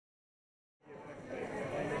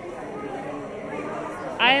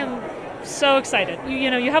I am so excited.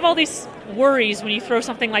 You know, you have all these worries when you throw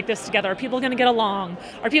something like this together. Are people going to get along?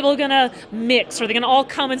 Are people going to mix? Are they going to all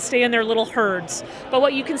come and stay in their little herds? But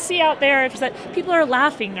what you can see out there is that people are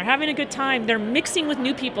laughing, they're having a good time, they're mixing with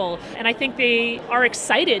new people, and I think they are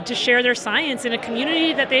excited to share their science in a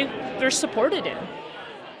community that they're supported in.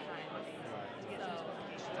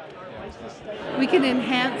 We can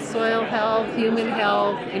enhance soil health, human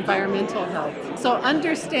health, environmental health. So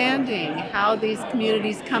understanding how these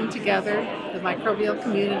communities come together, the microbial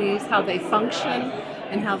communities, how they function,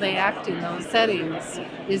 and how they act in those settings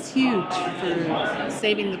is huge for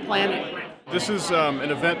saving the planet. This is an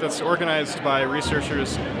event that's organized by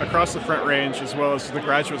researchers across the Front Range as well as the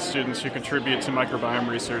graduate students who contribute to microbiome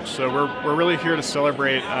research. So we're really here to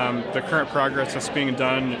celebrate the current progress that's being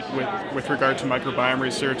done with regard to microbiome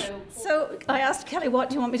research. So I asked Kelly, what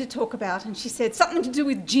do you want me to talk about? And she said something to do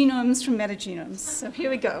with genomes from metagenomes. So here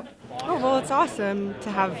we go. Oh, well, it's awesome to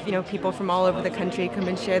have, people from all over the country come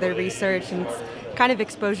and share their research, and it's kind of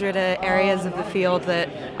exposure to areas of the field that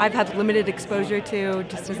I've had limited exposure to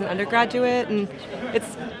just as an undergraduate, and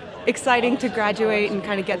it's exciting to graduate and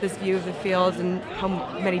kind of get this view of the field and how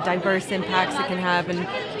many diverse impacts it can have and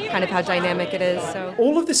kind of how dynamic it is. So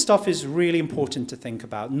all of this stuff is really important to think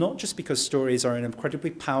about, not just because stories are an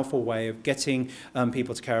incredibly powerful way of getting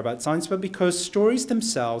people to care about science, but because stories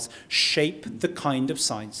themselves shape the kind of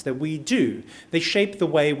science that we do. They shape the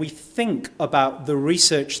way we think about the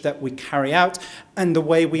research that we carry out and the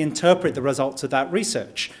way we interpret the results of that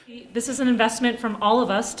research. This is an investment from all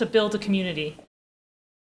of us to build a community.